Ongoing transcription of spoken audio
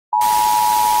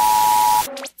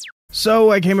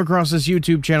So I came across this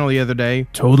YouTube channel the other day,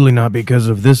 totally not because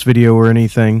of this video or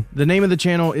anything. The name of the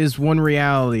channel is One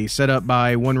Reality, set up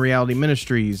by One Reality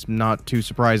Ministries, not too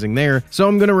surprising there. So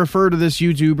I'm going to refer to this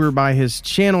YouTuber by his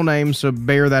channel name, so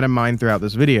bear that in mind throughout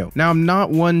this video. Now, I'm not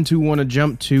one to want to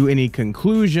jump to any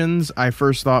conclusions. I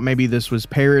first thought maybe this was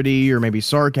parody or maybe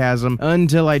sarcasm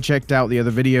until I checked out the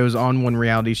other videos on One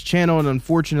Reality's channel, and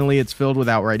unfortunately it's filled with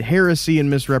outright heresy and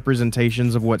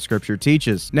misrepresentations of what scripture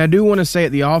teaches. Now, I do want to say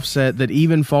at the offset that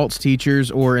even false teachers,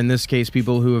 or in this case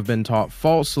people who have been taught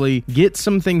falsely, get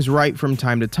some things right from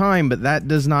time to time, but that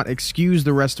does not excuse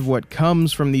the rest of what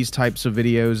comes from these types of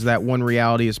videos that One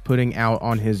Reality is putting out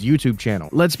on his YouTube channel.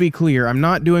 Let's be clear, I'm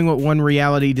not doing what One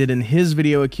Reality did in his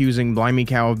video accusing Blimey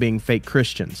Cow of being fake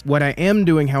Christians. What I am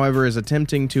doing, however, is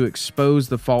attempting to expose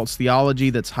the false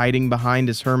theology that's hiding behind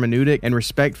his hermeneutic and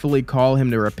respectfully call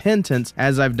him to repentance,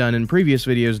 as I've done in previous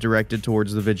videos directed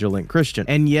towards the vigilant Christian.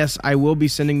 And yes, I will be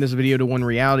sending this video to One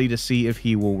Reality to see if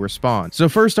he will respond. So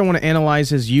first I want to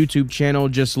analyze his YouTube channel,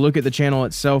 just look at the channel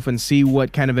itself and see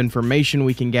what kind of information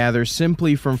we can gather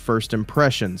simply from first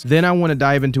impressions. Then I want to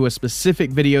dive into a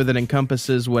specific video that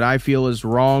encompasses what I feel is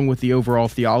wrong with the overall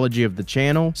theology of the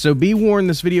channel. So be warned,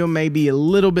 this video may be a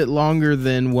little bit longer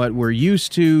than what we're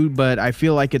used to, but I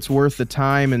feel like it's worth the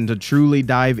time and to truly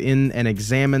dive in and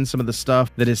examine some of the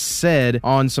stuff that is said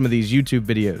on some of these YouTube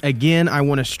videos. Again, I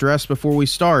want to stress before we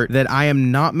start that I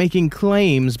am not making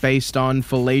claims based on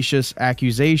fallacious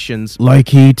accusations like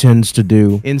he tends to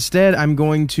do. Instead, I'm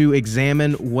going to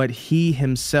examine what he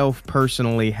himself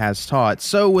personally has taught.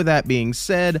 So with that being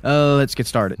said, let's get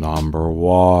started. Number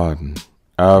one,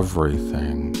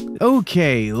 everything.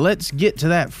 Okay, let's get to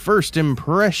that first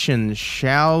impression,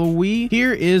 shall we?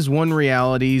 Here is One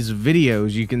Reality's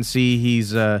videos. You can see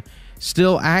he's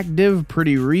still active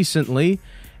pretty recently.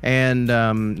 And,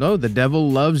 oh, The Devil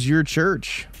Loves Your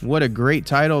Church. What a great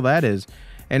title that is.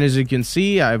 And as you can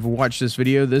see, I've watched this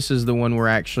video. This is the one we're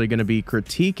actually going to be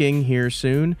critiquing here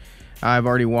soon. I've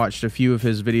already watched a few of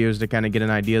his videos to kind of get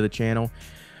an idea of the channel.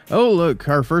 Oh, look,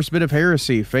 our first bit of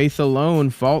heresy. Faith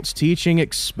alone, false teaching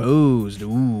exposed.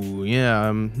 Ooh,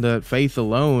 yeah, the faith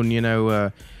alone,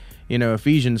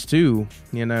 Ephesians 2,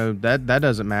 that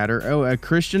doesn't matter. Oh, a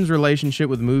Christian's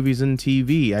relationship with movies and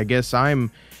TV. I guess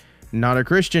I'm not a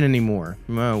Christian anymore.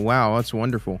 Oh, wow, that's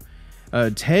wonderful.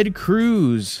 Ted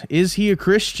Cruz, is he a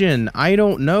Christian? I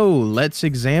don't know. Let's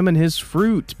examine his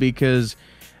fruit, because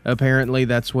apparently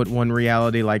that's what One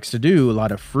Reality likes to do, a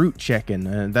lot of fruit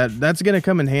checking. That's going to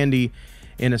come in handy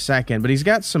in a second, but he's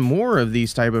got some more of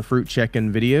these type of fruit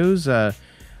checking videos.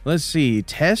 Let's see.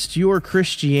 Test your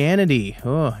Christianity.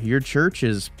 Oh, your church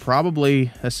is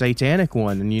probably a satanic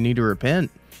one, and you need to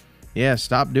repent. Yeah,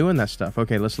 stop doing that stuff.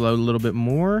 Okay, let's load a little bit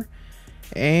more.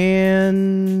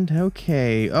 And,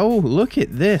 okay. Oh, look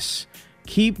at this.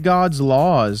 Keep God's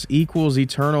laws equals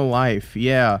eternal life.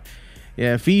 Yeah,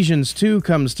 Ephesians 2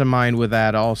 comes to mind with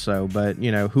that also, but,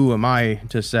 who am I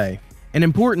to say? An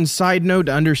important side note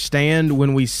to understand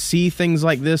when we see things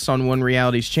like this on One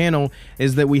Reality's channel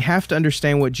is that we have to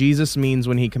understand what Jesus means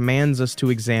when he commands us to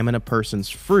examine a person's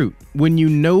fruit. When you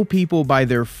know people by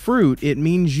their fruit, it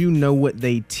means you know what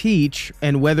they teach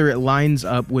and whether it lines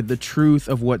up with the truth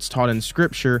of what's taught in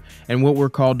Scripture and what we're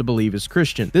called to believe as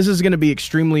Christians. This is going to be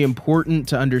extremely important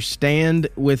to understand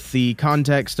with the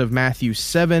context of Matthew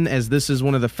 7, as this is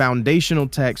one of the foundational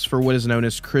texts for what is known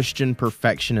as Christian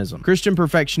perfectionism. Christian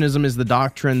perfectionism is the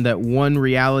doctrine that One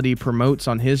Reality promotes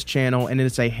on his channel, and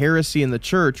it's a heresy in the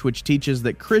church which teaches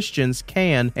that Christians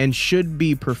can and should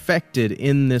be perfected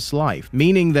in this life,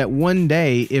 meaning that one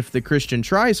day, if the Christian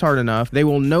tries hard enough, they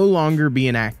will no longer be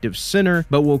an active sinner,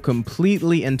 but will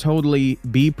completely and totally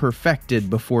be perfected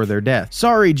before their death.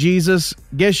 Sorry, Jesus,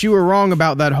 guess you were wrong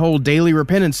about that whole daily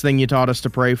repentance thing you taught us to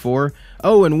pray for.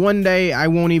 Oh, and one day I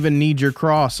won't even need your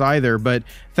cross either, but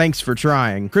thanks for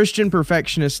trying. Christian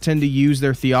perfectionists tend to use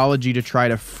their theology to try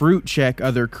to fruit check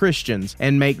other Christians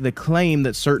and make the claim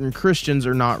that certain Christians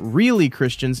are not really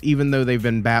Christians even though they've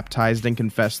been baptized and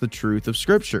confess the truth of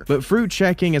Scripture. But fruit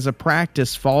checking as a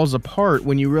practice falls apart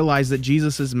when you realize that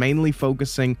Jesus is mainly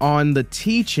focusing on the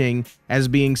teaching as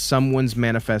being someone's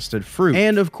manifested fruit.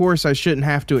 And of course, I shouldn't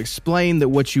have to explain that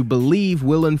what you believe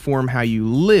will inform how you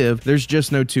live. There's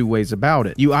just no two ways about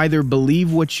it. You either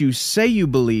believe what you say you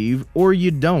believe, or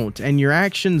you don't, and your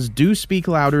actions do speak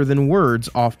louder than words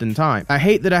oftentimes. I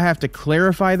hate that I have to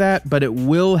clarify that, but it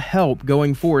will help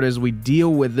going forward as we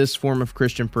deal with this form of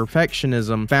Christian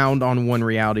perfectionism found on One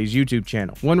Reality's YouTube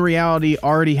channel. One Reality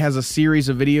already has a series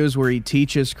of videos where he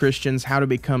teaches Christians how to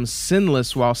become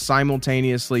sinless while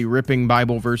simultaneously ripping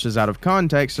Bible verses out of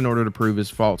context in order to prove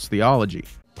his false theology.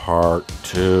 Part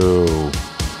 2.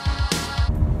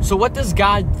 So what does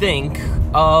God think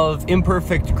of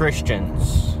imperfect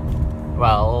Christians?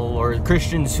 Well, or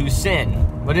Christians who sin.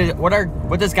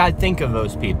 What does God think of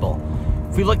those people?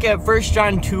 If we look at 1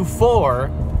 John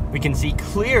 2:4, we can see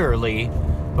clearly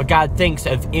what God thinks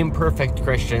of imperfect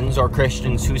Christians or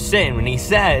Christians who sin. When he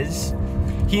says,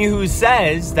 "He who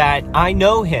says that I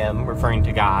know him," referring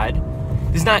to God,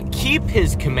 "does not keep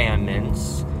his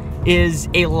commandments, is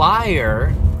a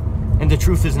liar, and the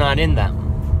truth is not in them."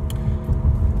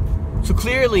 So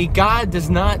clearly, God does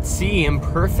not see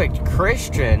imperfect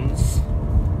Christians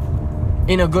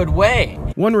in a good way.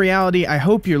 One reality, I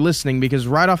hope you're listening, because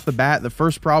right off the bat, the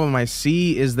first problem I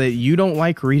see is that you don't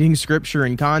like reading scripture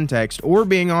in context or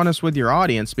being honest with your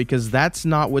audience, because that's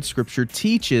not what scripture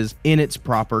teaches in its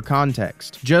proper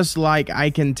context. Just like I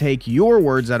can take your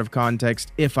words out of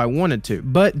context if I wanted to.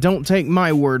 But don't take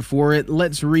my word for it.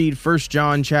 Let's read 1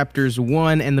 John chapters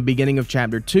 1 and the beginning of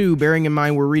chapter 2, bearing in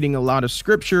mind we're reading a lot of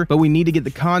scripture, but we need to get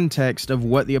the context of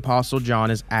what the Apostle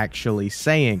John is actually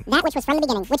saying. That which was from the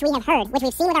beginning, which we have heard, which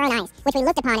we've seen with our own eyes, which we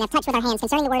looked upon and have touched with our hands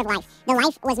concerning the word of life. The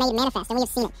life was made manifest, and we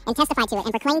have seen it, and testified to it,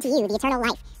 and proclaimed to you the eternal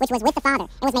life, which was with the Father,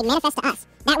 and was made manifest to us.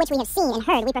 That which we have seen and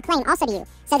heard, we proclaim also to you,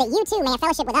 so that you too may have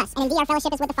fellowship with us. And indeed our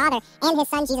fellowship is with the Father and his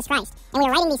Son, Jesus Christ. And we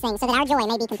are writing these things so that our joy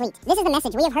may be complete. This is the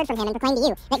message we have heard from him and proclaimed to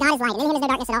you, that God is light, and in him is no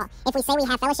darkness at all. If we say we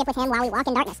have fellowship with him while we walk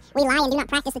in darkness, we lie and do not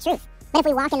practice the truth. But if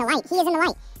we walk in the light, he is in the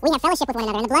light. We have fellowship with one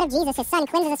another, and the blood of Jesus, his Son,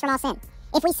 cleanses us from all sin.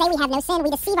 If we say we have no sin, we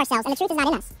deceive ourselves, and the truth is not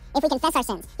in us. If we confess our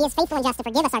sins, he is faithful and just to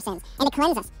forgive us our sins, and to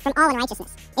cleanse us from all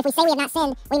unrighteousness. If we say we have not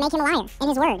sinned, we make him a liar, and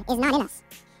his word is not in us.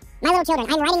 My little children,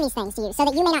 I'm writing these things to you so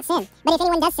that you may not sin. But if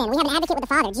anyone does sin, we have an advocate with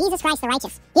the Father, Jesus Christ the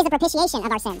righteous. He is the propitiation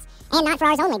of our sins, and not for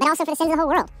ours only, but also for the sins of the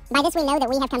whole world. By this we know that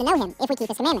we have come to know him, if we keep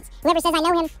his commandments. Whoever says, I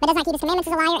know him, but does not keep his commandments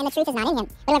is a liar, and the truth is not in him.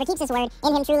 But whoever keeps his word,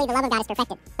 in him truly the love of God is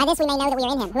perfected. By this we may know that we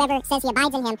are in him. Whoever says he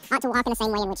abides in him ought to walk in the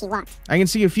same way in which he walked. I can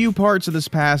see a few parts of this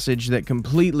passage that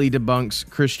completely debunks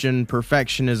Christian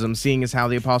perfectionism, seeing as how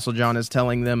the Apostle John is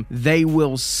telling them they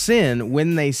will sin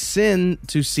when they sin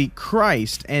to seek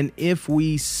Christ. And if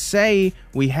we say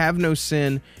we have no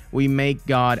sin, we make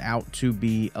God out to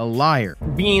be a liar.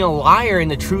 Being a liar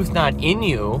and the truth not in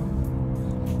you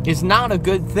is not a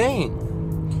good thing.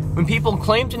 When people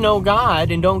claim to know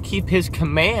God and don't keep his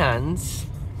commands,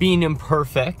 being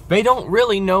imperfect, they don't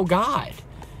really know God.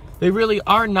 They really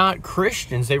are not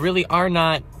Christians. They really are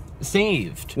not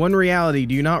saved. One reality,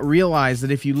 do you not realize that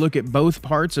if you look at both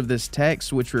parts of this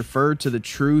text, which refer to the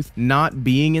truth not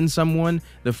being in someone,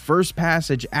 the first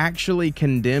passage actually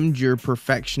condemned your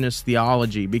perfectionist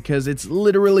theology, because it's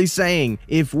literally saying,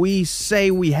 if we say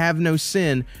we have no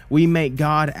sin, we make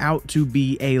God out to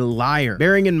be a liar.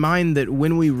 Bearing in mind that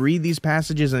when we read these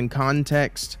passages in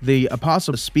context, the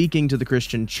apostle is speaking to the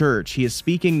Christian church. He is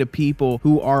speaking to people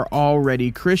who are already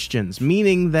Christians,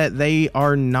 meaning that they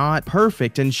are not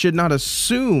perfect and should not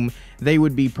assume they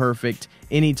would be perfect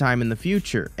anytime in the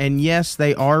future. And yes,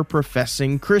 they are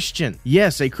professing Christian.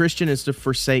 Yes, a Christian is to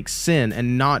forsake sin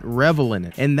and not revel in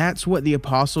it. And that's what the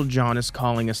Apostle John is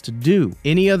calling us to do.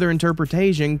 Any other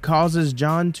interpretation causes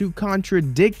John to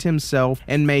contradict himself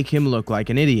and make him look like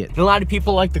an idiot. And a lot of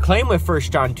people like to claim with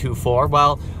 1 John 2:4,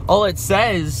 well, all it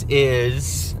says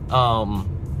is,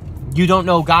 you don't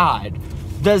know God.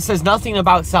 That says nothing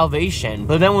about salvation.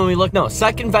 But then when we look,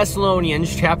 2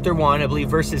 Thessalonians chapter 1, I believe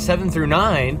verses 7 through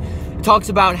 9, it talks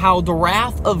about how the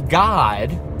wrath of God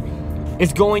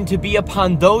is going to be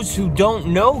upon those who don't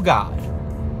know God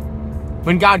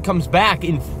when God comes back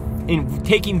in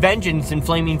taking vengeance in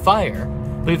flaming fire.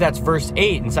 I believe that's verse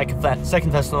 8 in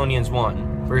 2 Thessalonians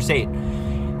 1, verse 8.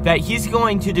 That he's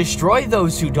going to destroy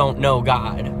those who don't know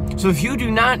God. So if you do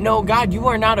not know God, you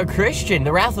are not a Christian.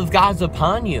 The wrath of God's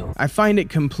upon you. I find it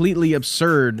completely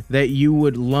absurd that you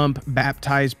would lump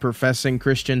baptized professing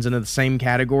Christians into the same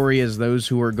category as those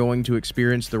who are going to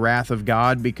experience the wrath of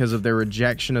God because of their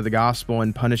rejection of the gospel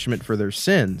and punishment for their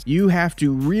sins. You have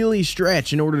to really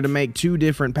stretch in order to make two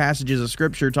different passages of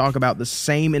scripture talk about the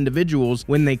same individuals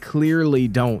when they clearly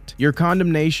don't. Your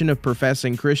condemnation of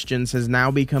professing Christians has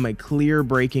now become a clear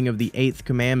breaking of the 8th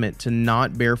commandment to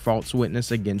not bear false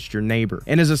witness against your neighbor.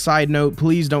 And as a side note,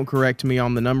 please don't correct me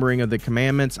on the numbering of the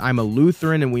commandments. I'm a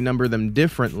Lutheran and we number them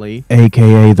differently,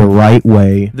 aka the right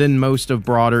way, than most of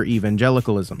broader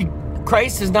evangelicalism.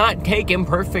 Christ does not take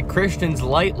imperfect Christians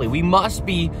lightly. We must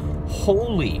be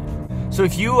holy. So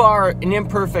if you are an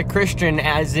imperfect Christian,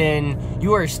 as in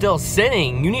you are still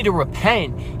sinning, you need to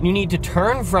repent. You need to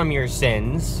turn from your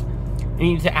sins. You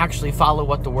need to actually follow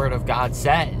what the Word of God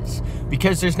says.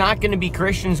 Because there's not going to be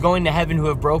Christians going to heaven who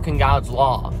have broken God's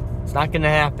law. It's not going to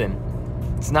happen.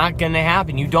 It's not going to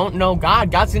happen. You don't know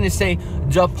God. God's going to say,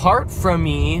 depart from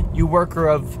me, you worker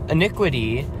of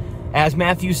iniquity. as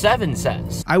Matthew 7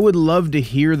 says. I would love to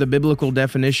hear the biblical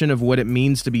definition of what it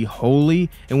means to be holy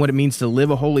and what it means to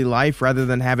live a holy life rather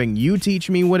than having you teach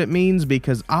me what it means,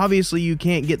 because obviously you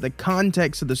can't get the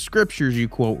context of the scriptures you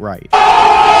quote right.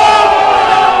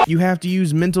 You have to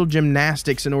use mental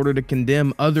gymnastics in order to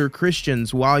condemn other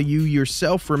Christians while you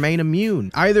yourself remain immune.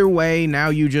 Either way, now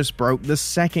you just broke the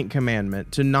second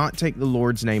commandment, to not take the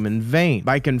Lord's name in vain.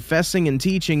 By confessing and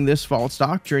teaching this false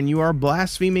doctrine, you are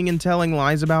blaspheming and telling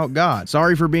lies about God.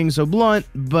 Sorry for being so blunt,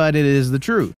 but it is the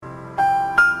truth.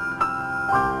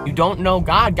 You don't know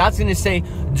God. God's going to say,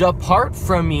 "Depart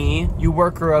from me, you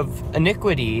worker of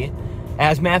iniquity,"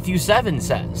 as Matthew 7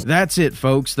 says. That's it,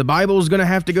 folks. The Bible is going to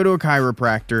have to go to a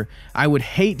chiropractor. I would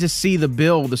hate to see the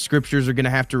bill the scriptures are going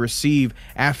to have to receive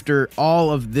after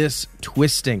all of this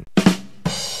twisting.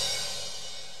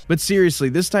 But seriously,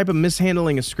 this type of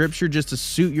mishandling of scripture just to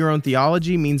suit your own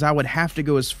theology means I would have to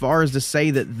go as far as to say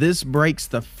that this breaks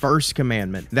the first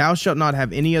commandment. Thou shalt not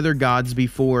have any other gods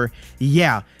before,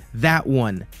 that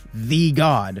one, the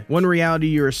God. One reality,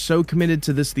 you are so committed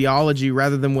to this theology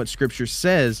rather than what scripture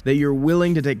says that you're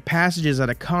willing to take passages out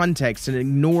of context and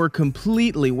ignore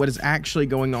completely what is actually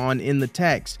going on in the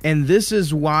text. And this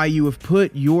is why you have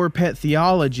put your pet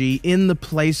theology in the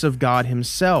place of God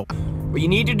himself. What you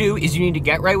need to do is you need to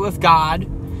get right with God.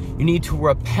 You need to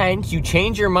repent. You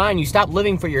change your mind. You stop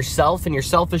living for yourself and your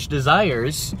selfish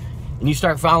desires, and you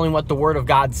start following what the Word of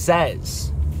God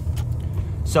says.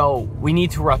 So we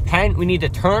need to repent. We need to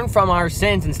turn from our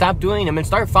sins and stop doing them and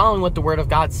start following what the Word of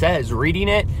God says, reading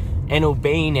it and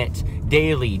obeying it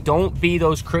daily. Don't be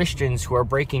those Christians who are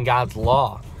breaking God's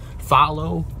law.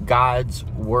 Follow God's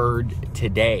word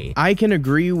today. I can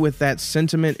agree with that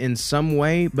sentiment in some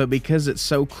way, but because it's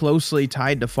so closely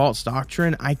tied to false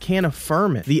doctrine, I can't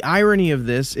affirm it. The irony of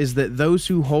this is that those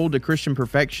who hold to Christian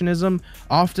perfectionism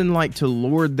often like to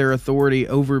lord their authority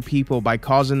over people by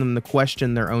causing them to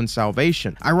question their own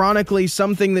salvation. Ironically,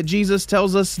 something that Jesus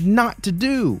tells us not to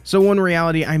do. So in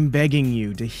reality, I'm begging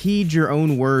you to heed your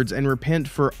own words and repent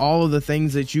for all of the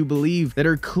things that you believe that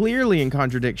are clearly in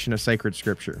contradiction of sacred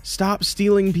scripture. Stop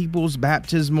stealing people's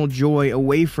baptismal joy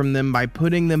away from them by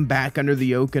putting them back under the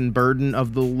yoke and burden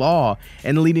of the law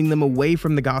and leading them away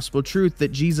from the gospel truth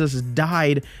that Jesus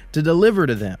died to deliver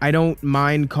to them. I don't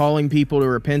mind calling people to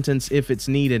repentance if it's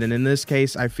needed, and in this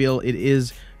case, I feel it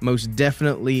is most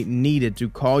definitely needed to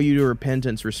call you to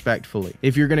repentance respectfully.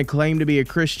 If you're going to claim to be a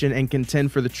Christian and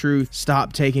contend for the truth,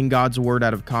 stop taking God's word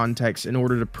out of context in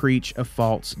order to preach a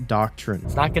false doctrine.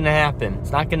 It's not going to happen.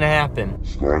 It's not going to happen.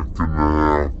 It's not gonna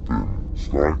happen.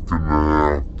 It's not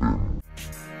gonna happen.